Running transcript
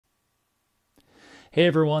Hey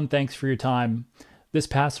everyone, thanks for your time. This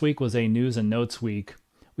past week was a news and notes week.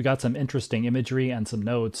 We got some interesting imagery and some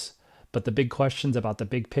notes, but the big questions about the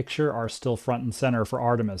big picture are still front and center for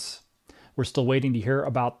Artemis. We're still waiting to hear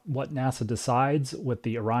about what NASA decides with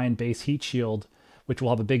the Orion base heat shield, which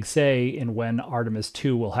will have a big say in when Artemis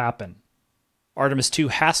II will happen. Artemis II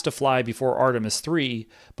has to fly before Artemis III,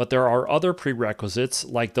 but there are other prerequisites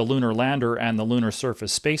like the lunar lander and the lunar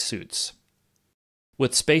surface spacesuits.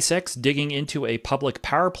 With SpaceX digging into a public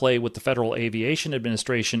power play with the Federal Aviation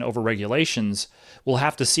Administration over regulations, we'll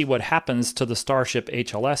have to see what happens to the Starship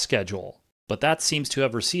HLS schedule. But that seems to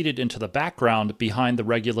have receded into the background behind the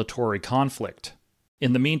regulatory conflict.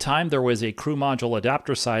 In the meantime, there was a crew module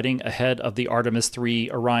adapter sighting ahead of the Artemis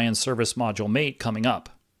III Orion service module mate coming up.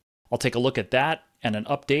 I'll take a look at that and an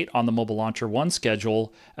update on the Mobile Launcher 1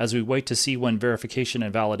 schedule as we wait to see when verification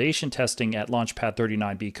and validation testing at Launch Pad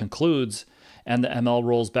 39B concludes, and the ML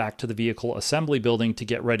rolls back to the vehicle assembly building to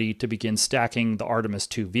get ready to begin stacking the Artemis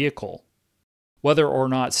II vehicle. Whether or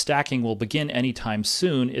not stacking will begin anytime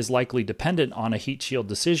soon is likely dependent on a heat shield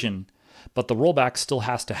decision, but the rollback still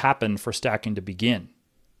has to happen for stacking to begin.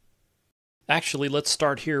 Actually, let's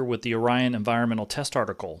start here with the Orion environmental test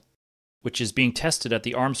article, which is being tested at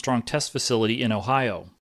the Armstrong Test Facility in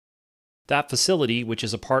Ohio. That facility, which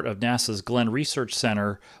is a part of NASA's Glenn Research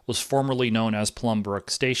Center, was formerly known as Plum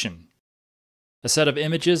Brook Station. A set of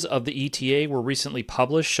images of the ETA were recently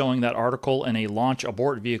published showing that article in a launch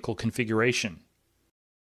abort vehicle configuration.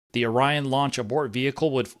 The Orion launch abort vehicle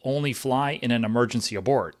would only fly in an emergency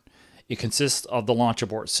abort. It consists of the launch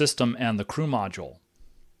abort system and the crew module.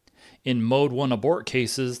 In Mode 1 abort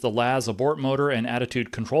cases, the LAS abort motor and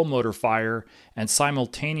attitude control motor fire, and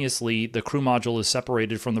simultaneously the crew module is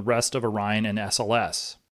separated from the rest of Orion and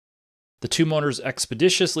SLS. The two motors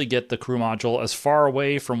expeditiously get the crew module as far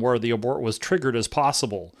away from where the abort was triggered as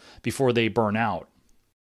possible before they burn out.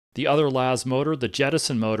 The other LAS motor, the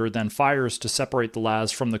jettison motor, then fires to separate the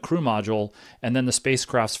LAS from the crew module, and then the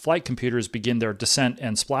spacecraft's flight computers begin their descent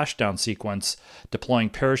and splashdown sequence,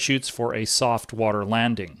 deploying parachutes for a soft water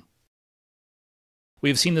landing. We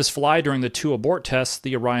have seen this fly during the two abort tests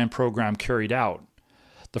the Orion program carried out.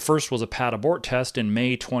 The first was a pad abort test in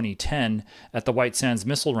May 2010 at the White Sands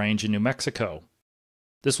Missile Range in New Mexico.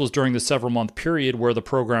 This was during the several-month period where the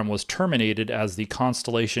program was terminated as the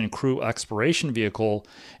Constellation Crew Exploration Vehicle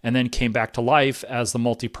and then came back to life as the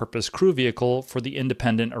multipurpose crew vehicle for the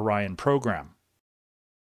independent Orion program.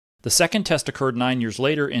 The second test occurred 9 years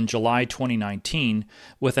later in July 2019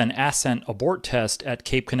 with an ascent abort test at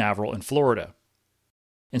Cape Canaveral in Florida.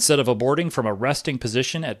 Instead of aborting from a resting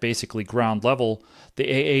position at basically ground level, the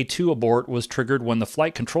AA-2 abort was triggered when the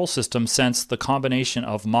flight control system sensed the combination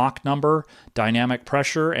of Mach number, dynamic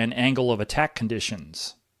pressure, and angle of attack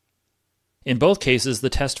conditions. In both cases, the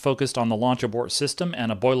test focused on the launch abort system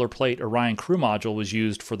and a boilerplate Orion crew module was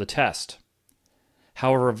used for the test.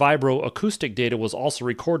 However, vibroacoustic data was also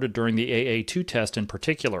recorded during the AA-2 test in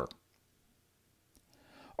particular.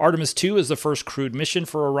 Artemis II is the first crewed mission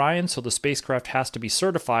for Orion, so the spacecraft has to be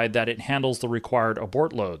certified that it handles the required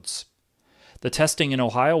abort loads. The testing in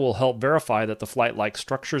Ohio will help verify that the flight-like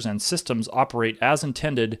structures and systems operate as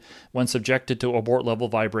intended when subjected to abort-level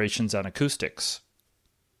vibrations and acoustics.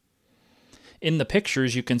 In the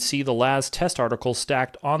pictures, you can see the LAS test article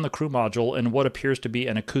stacked on the crew module in what appears to be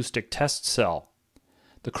an acoustic test cell.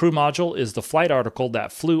 The crew module is the flight article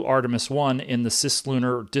that flew Artemis I in the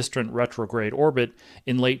cislunar distant retrograde orbit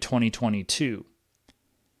in late 2022.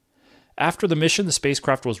 After the mission, the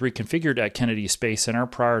spacecraft was reconfigured at Kennedy Space Center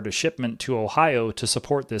prior to shipment to Ohio to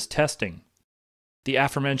support this testing. The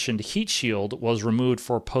aforementioned heat shield was removed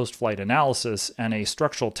for post-flight analysis, and a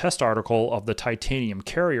structural test article of the titanium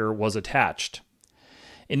carrier was attached.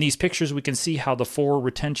 In these pictures, we can see how the four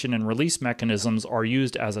retention and release mechanisms are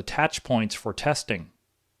used as attach points for testing.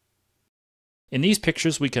 In these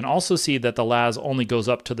pictures, we can also see that the LAS only goes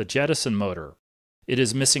up to the jettison motor. It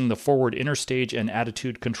is missing the forward interstage and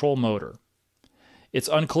attitude control motor. It's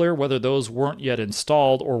unclear whether those weren't yet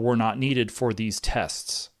installed or were not needed for these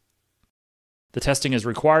tests. The testing is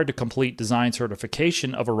required to complete design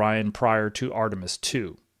certification of Orion prior to Artemis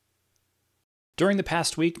II. During the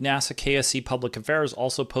past week, NASA KSC Public Affairs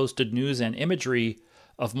also posted news and imagery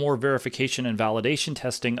of more verification and validation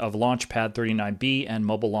testing of Launch Pad 39B and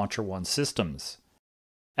Mobile Launcher 1 systems.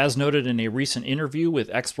 As noted in a recent interview with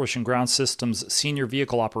Exploration Ground Systems Senior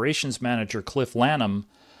Vehicle Operations Manager Cliff Lanham,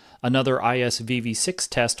 another ISVV6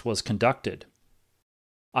 test was conducted.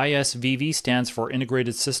 ISVV stands for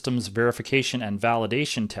Integrated Systems Verification and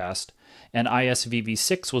Validation Test, and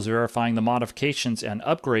ISVV6 was verifying the modifications and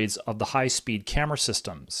upgrades of the high-speed camera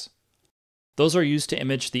systems. Those are used to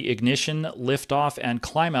image the ignition, liftoff, and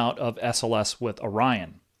climb out of SLS with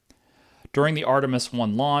Orion. During the Artemis I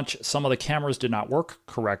launch, some of the cameras did not work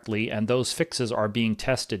correctly, and those fixes are being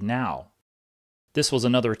tested now. This was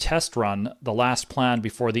another test run, the last planned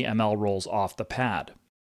before the ML rolls off the pad.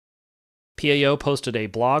 PAO posted a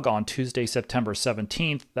blog on Tuesday, September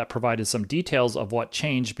 17th that provided some details of what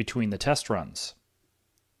changed between the test runs.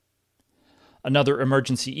 Another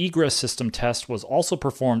emergency egress system test was also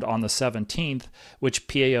performed on the 17th, which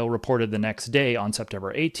PAO reported the next day on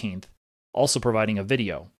September 18th, also providing a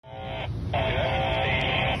video.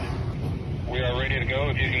 We are ready to go.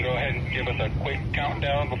 If you can go ahead and give us a quick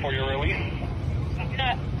countdown before your release.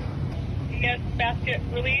 Yes, basket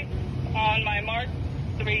release on my mark.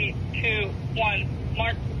 3, 2, 1,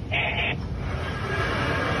 mark.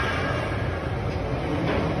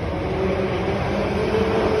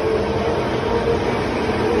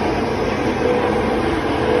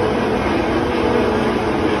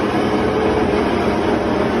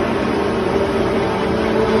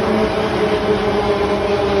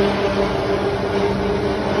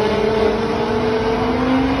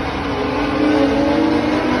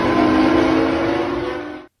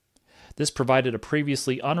 This provided a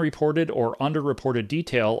previously unreported or underreported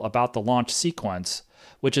detail about the launch sequence,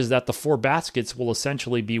 which is that the 4 baskets will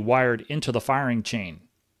essentially be wired into the firing chain.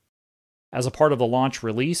 As a part of the launch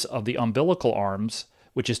release of the umbilical arms,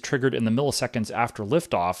 which is triggered in the milliseconds after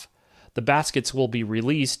liftoff, the baskets will be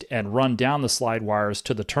released and run down the slide wires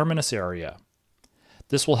to the terminus area.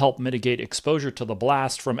 This will help mitigate exposure to the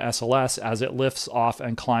blast from SLS as it lifts off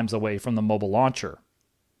and climbs away from the mobile launcher.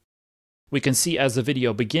 We can see as the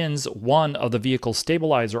video begins, one of the vehicle's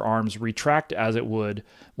stabilizer arms retract as it would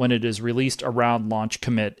when it is released around launch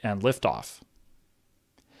commit and liftoff.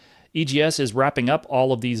 EGS is wrapping up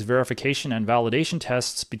all of these verification and validation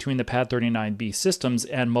tests between the Pad 39B systems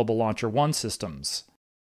and Mobile Launcher 1 systems.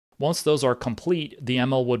 Once those are complete, the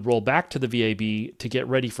ML would roll back to the VAB to get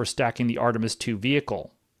ready for stacking the Artemis II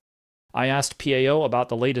vehicle. I asked PAO about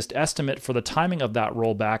the latest estimate for the timing of that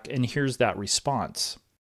rollback, and here's that response.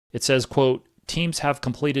 It says, quote, "Teams have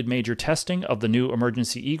completed major testing of the new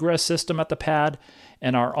emergency egress system at the pad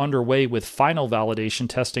and are underway with final validation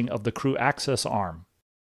testing of the crew access arm.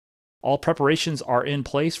 All preparations are in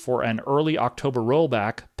place for an early October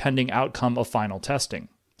rollback pending outcome of final testing."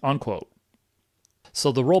 Unquote.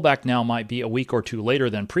 So the rollback now might be a week or two later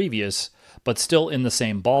than previous, but still in the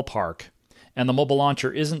same ballpark, and the mobile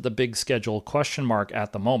launcher isn't the big schedule question mark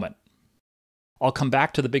at the moment. I'll come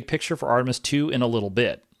back to the big picture for Artemis II in a little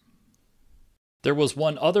bit. There was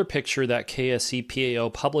one other picture that KSC PAO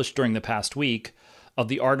published during the past week of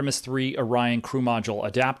the Artemis III Orion crew module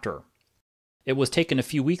adapter. It was taken a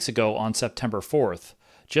few weeks ago on September 4th,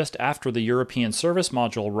 just after the European service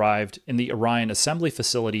module arrived in the Orion assembly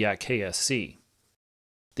facility at KSC.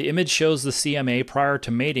 The image shows the CMA prior to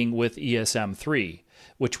mating with ESM-3,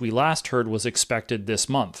 which we last heard was expected this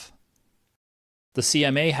month. The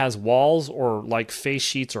CMA has walls or like face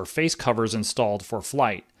sheets or face covers installed for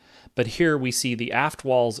flight, but here we see the aft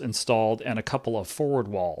walls installed and a couple of forward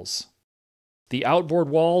walls. The outboard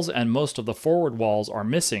walls and most of the forward walls are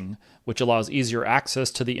missing, which allows easier access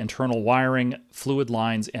to the internal wiring, fluid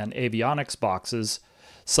lines, and avionics boxes,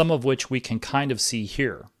 some of which we can kind of see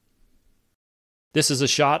here. This is a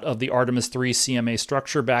shot of the Artemis III CMA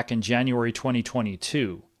structure back in January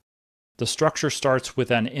 2022. The structure starts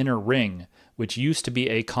with an inner ring, which used to be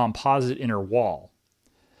a composite inner wall.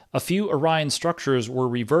 A few Orion structures were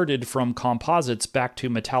reverted from composites back to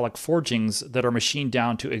metallic forgings that are machined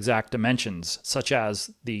down to exact dimensions, such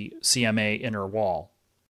as the CMA inner wall.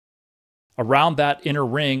 Around that inner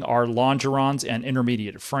ring are longerons and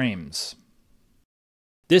intermediate frames.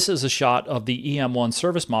 This is a shot of the EM-1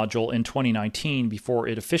 service module in 2019 before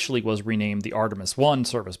it officially was renamed the Artemis I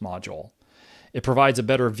service module. It provides a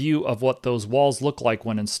better view of what those walls look like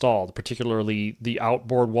when installed, particularly the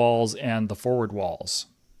outboard walls and the forward walls.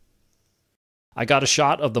 I got a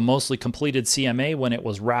shot of the mostly completed CMA when it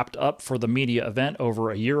was wrapped up for the media event over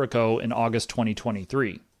a year ago in August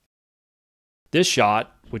 2023. This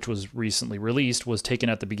shot, which was recently released, was taken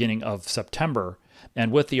at the beginning of September,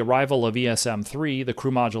 and with the arrival of ESM-3, the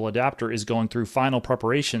crew module adapter is going through final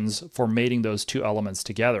preparations for mating those two elements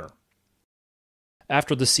together.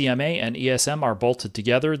 After the CMA and ESM are bolted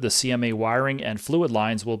together, the CMA wiring and fluid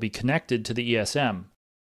lines will be connected to the ESM,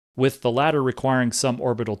 with the latter requiring some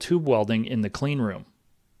orbital tube welding in the clean room.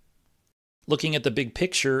 Looking at the big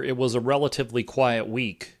picture, it was a relatively quiet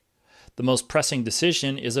week. The most pressing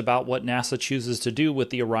decision is about what NASA chooses to do with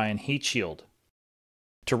the Orion heat shield.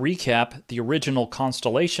 To recap, the original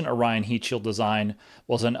Constellation Orion heat shield design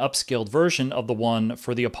was an upscaled version of the one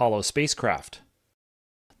for the Apollo spacecraft.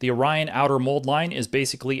 The Orion outer mold line is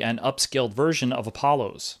basically an upscaled version of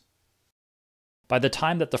Apollo's. By the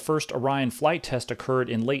time that the first Orion flight test occurred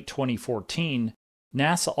in late 2014,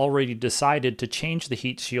 NASA already decided to change the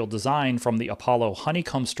heat shield design from the Apollo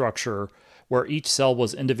honeycomb structure, where each cell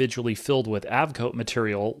was individually filled with avcoat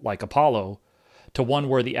material, like Apollo, to one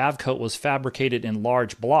where the avcoat was fabricated in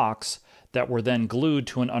large blocks that were then glued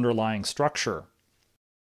to an underlying structure.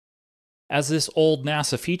 As this old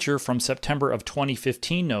NASA feature from September of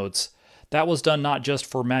 2015 notes, that was done not just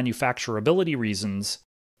for manufacturability reasons,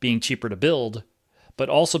 being cheaper to build, but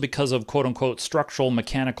also because of quote-unquote structural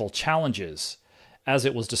mechanical challenges, as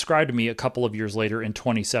it was described to me a couple of years later in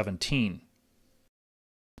 2017.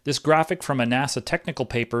 This graphic from a NASA technical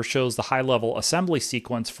paper shows the high-level assembly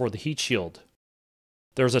sequence for the heat shield.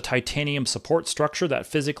 There's a titanium support structure that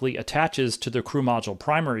physically attaches to the crew module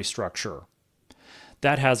primary structure.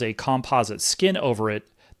 That has a composite skin over it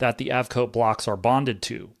that the avcoat blocks are bonded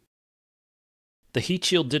to. The heat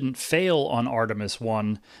shield didn't fail on Artemis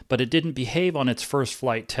I, but it didn't behave on its first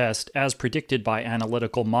flight test as predicted by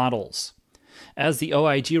analytical models. As the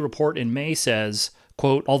OIG report in May says,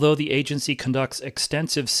 quote, although the agency conducts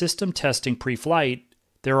extensive system testing pre-flight,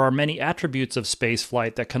 there are many attributes of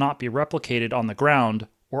spaceflight that cannot be replicated on the ground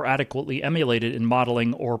or adequately emulated in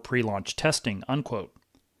modeling or pre-launch testing, unquote.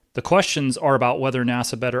 The questions are about whether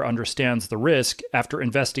NASA better understands the risk after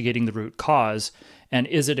investigating the root cause, and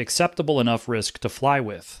is it acceptable enough risk to fly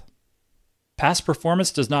with? Past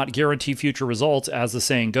performance does not guarantee future results, as the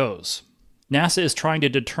saying goes. NASA is trying to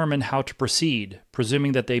determine how to proceed,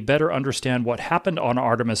 presuming that they better understand what happened on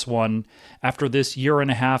Artemis I after this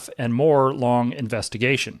year-and-a-half and more long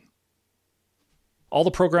investigation. All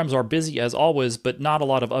the programs are busy as always, but not a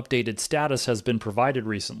lot of updated status has been provided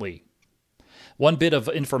recently. One bit of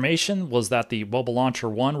information was that the Mobile Launcher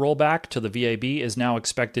 1 rollback to the VAB is now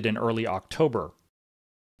expected in early October.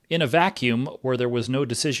 In a vacuum, where there was no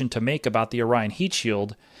decision to make about the Orion heat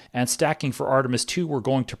shield, and stacking for Artemis II were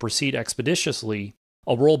going to proceed expeditiously,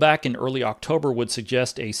 a rollback in early October would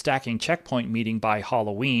suggest a stacking checkpoint meeting by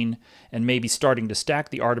Halloween, and maybe starting to stack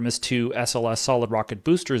the Artemis II SLS solid rocket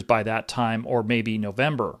boosters by that time, or maybe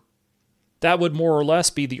November. That would more or less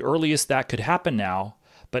be the earliest that could happen now,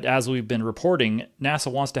 but as we've been reporting,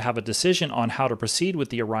 NASA wants to have a decision on how to proceed with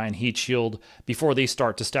the Orion heat shield before they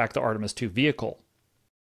start to stack the Artemis II vehicle.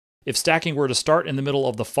 If stacking were to start in the middle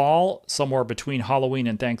of the fall, somewhere between Halloween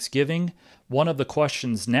and Thanksgiving, one of the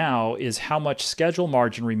questions now is how much schedule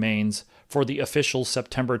margin remains for the official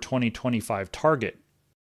September 2025 target.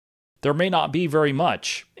 There may not be very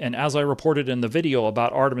much, and as I reported in the video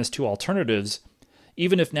about Artemis II alternatives,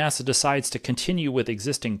 even if NASA decides to continue with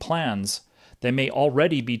existing plans, they may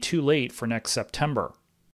already be too late for next September.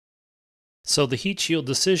 So the heat shield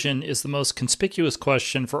decision is the most conspicuous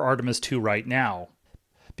question for Artemis II right now,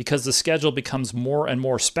 because the schedule becomes more and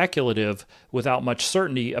more speculative without much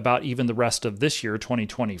certainty about even the rest of this year,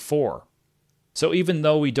 2024. So even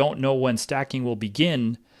though we don't know when stacking will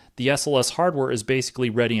begin, the SLS hardware is basically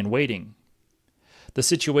ready and waiting. The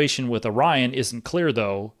situation with Orion isn't clear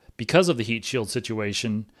though, because of the heat shield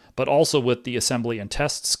situation, but also with the assembly and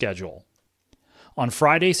test schedule. On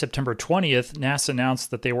Friday, September 20th, NASA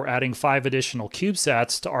announced that they were adding 5 additional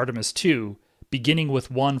CubeSats to Artemis II, beginning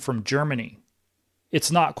with one from Germany.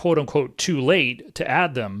 It's not quote-unquote too late to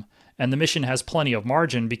add them, and the mission has plenty of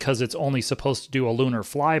margin because it's only supposed to do a lunar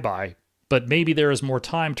flyby, but maybe there is more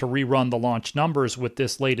time to rerun the launch numbers with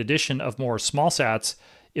this late addition of more smallsats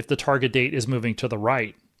if the target date is moving to the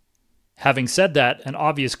right. Having said that, an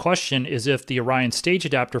obvious question is if the Orion stage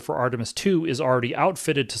adapter for Artemis II is already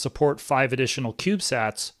outfitted to support 5 additional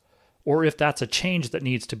CubeSats, or if that's a change that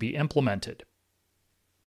needs to be implemented.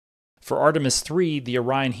 For Artemis III, the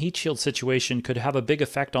Orion heat shield situation could have a big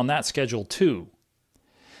effect on that schedule too.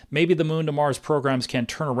 Maybe the Moon to Mars programs can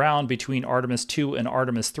turn around between Artemis II and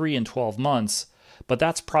Artemis III in 12 months, but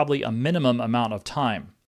that's probably a minimum amount of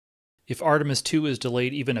time. If Artemis II is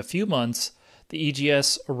delayed even a few months, the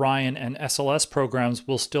EGS, Orion, and SLS programs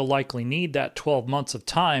will still likely need that 12 months of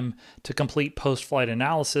time to complete post-flight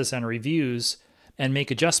analysis and reviews, and make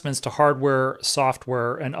adjustments to hardware,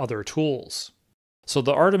 software, and other tools. So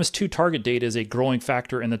the Artemis II target date is a growing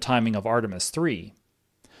factor in the timing of Artemis III,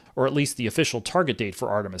 or at least the official target date for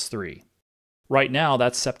Artemis III. Right now,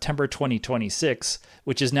 that's September 2026,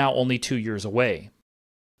 which is now only 2 years away.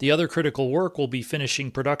 The other critical work will be finishing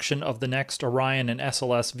production of the next Orion and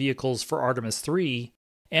SLS vehicles for Artemis III,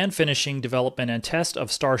 and finishing development and test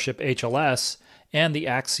of Starship HLS and the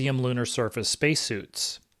Axiom lunar surface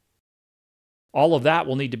spacesuits. All of that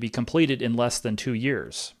will need to be completed in less than 2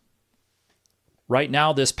 years. Right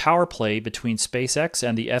now, this power play between SpaceX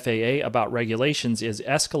and the FAA about regulations is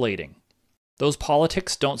escalating. Those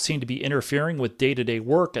politics don't seem to be interfering with day-to-day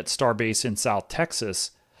work at Starbase in South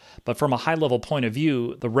Texas, but from a high-level point of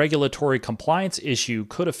view, the regulatory compliance issue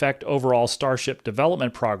could affect overall Starship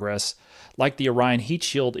development progress, like the Orion heat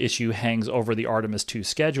shield issue hangs over the Artemis II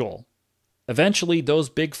schedule. Eventually, those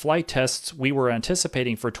big flight tests we were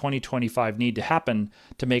anticipating for 2025 need to happen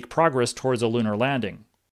to make progress towards a lunar landing.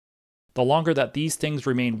 The longer that these things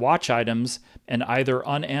remain watch items and either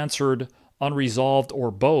unanswered, unresolved,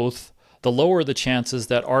 or both, the lower the chances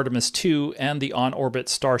that Artemis II and the on-orbit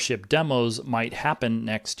Starship demos might happen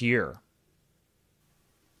next year.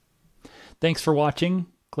 Thanks for watching.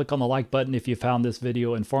 Click on the like button if you found this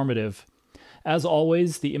video informative. As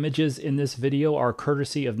always, the images in this video are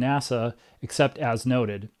courtesy of NASA, except as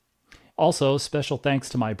noted. Also, special thanks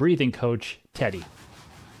to my breathing coach, Teddy.